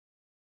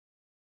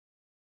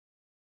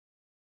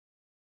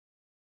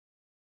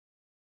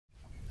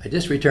I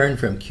just returned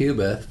from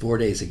Cuba 4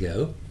 days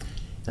ago.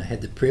 I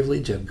had the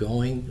privilege of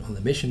going on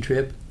the mission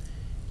trip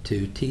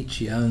to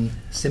teach young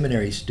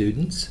seminary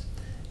students,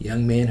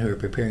 young men who are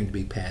preparing to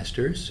be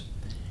pastors.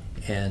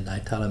 And I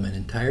taught them an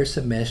entire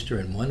semester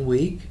in 1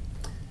 week.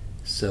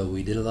 So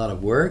we did a lot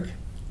of work,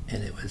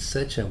 and it was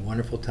such a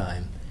wonderful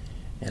time.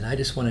 And I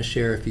just want to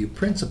share a few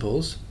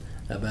principles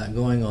about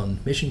going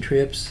on mission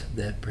trips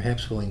that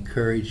perhaps will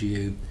encourage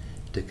you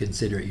to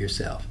consider it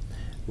yourself.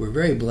 We're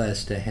very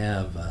blessed to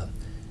have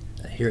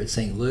here at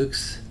St.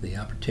 Luke's the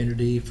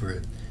opportunity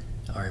for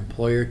our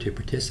employer to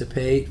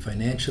participate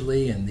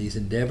financially in these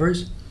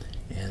endeavors,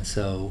 and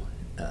so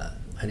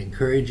I'd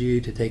encourage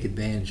you to take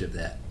advantage of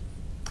that.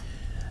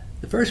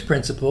 The first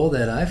principle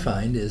that I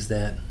find is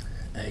that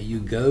you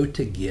go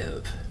to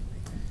give.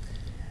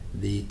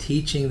 The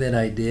teaching that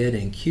I did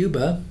in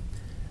Cuba,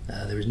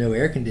 there was no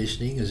air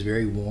conditioning. It was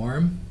very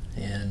warm,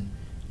 and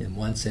in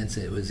one sense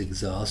it was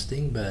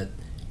exhausting, but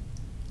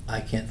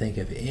I can't think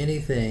of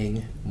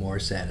anything more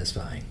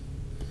satisfying.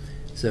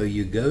 So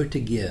you go to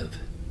give.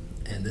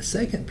 And the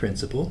second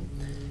principle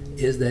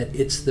is that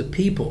it's the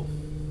people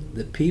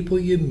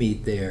you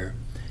meet there,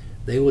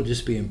 they will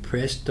just be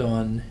impressed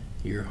on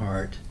your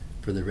heart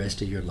for the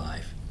rest of your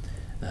life.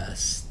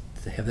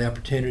 To have the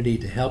opportunity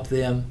to help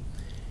them.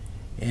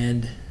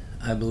 And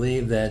I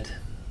believe that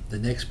the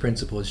next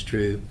principle is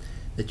true,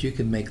 that you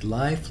can make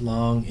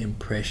lifelong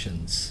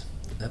impressions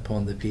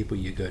upon the people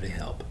you go to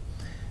help,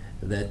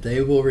 that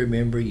they will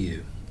remember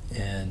you,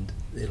 and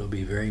it'll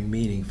be very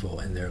meaningful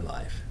in their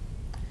life.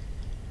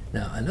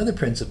 Now, another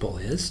principle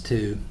is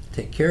to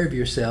take care of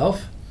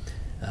yourself,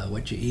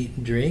 what you eat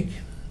and drink,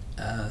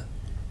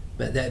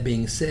 but that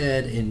being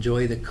said,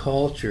 enjoy the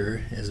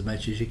culture as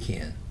much as you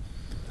can.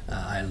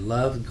 I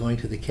love going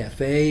to the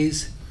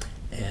cafes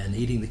and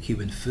eating the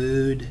Cuban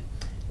food,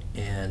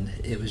 and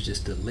it was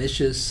just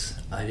delicious.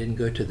 I didn't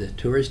go to the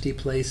touristy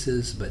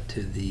places, but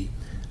to the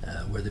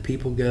where the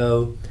people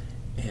go,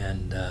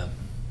 and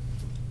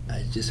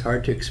it's just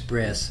hard to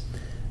express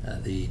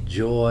the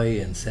joy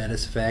and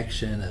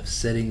satisfaction of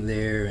sitting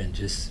there and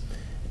just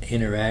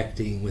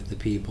interacting with the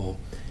people.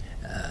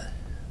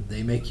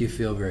 They make you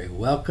feel very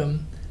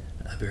welcome,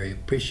 very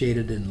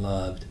appreciated and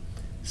loved.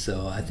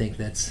 So I think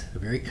that's a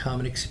very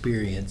common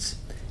experience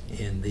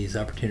in these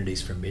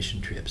opportunities for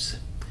mission trips.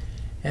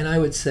 And I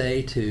would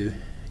say to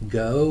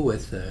go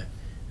with a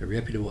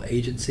reputable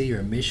agency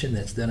or mission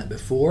that's done it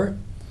before.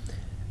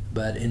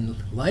 But in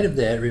light of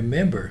that,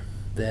 remember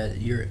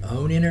that your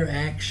own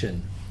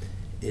interaction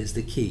is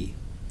the key.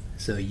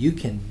 So you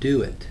can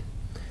do it.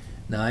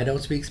 Now, I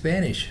don't speak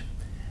Spanish,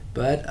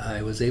 but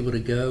I was able to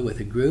go with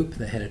a group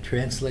that had a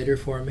translator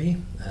for me.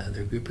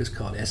 Their group is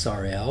called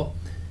SRL,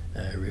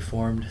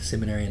 Reformed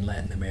Seminary in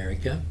Latin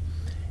America.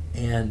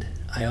 And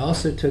I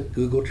also took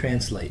Google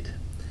Translate.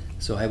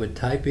 So I would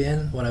type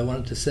in what I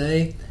wanted to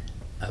say,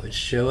 I would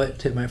show it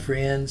to my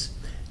friends,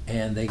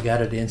 and they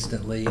got it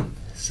instantly.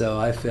 So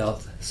I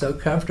felt so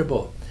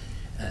comfortable.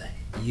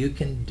 You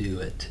can do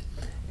it,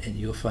 and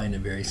you'll find it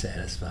very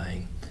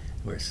satisfying.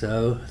 We're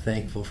so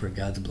thankful for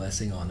God's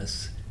blessing on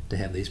us to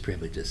have these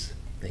privileges.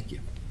 Thank you.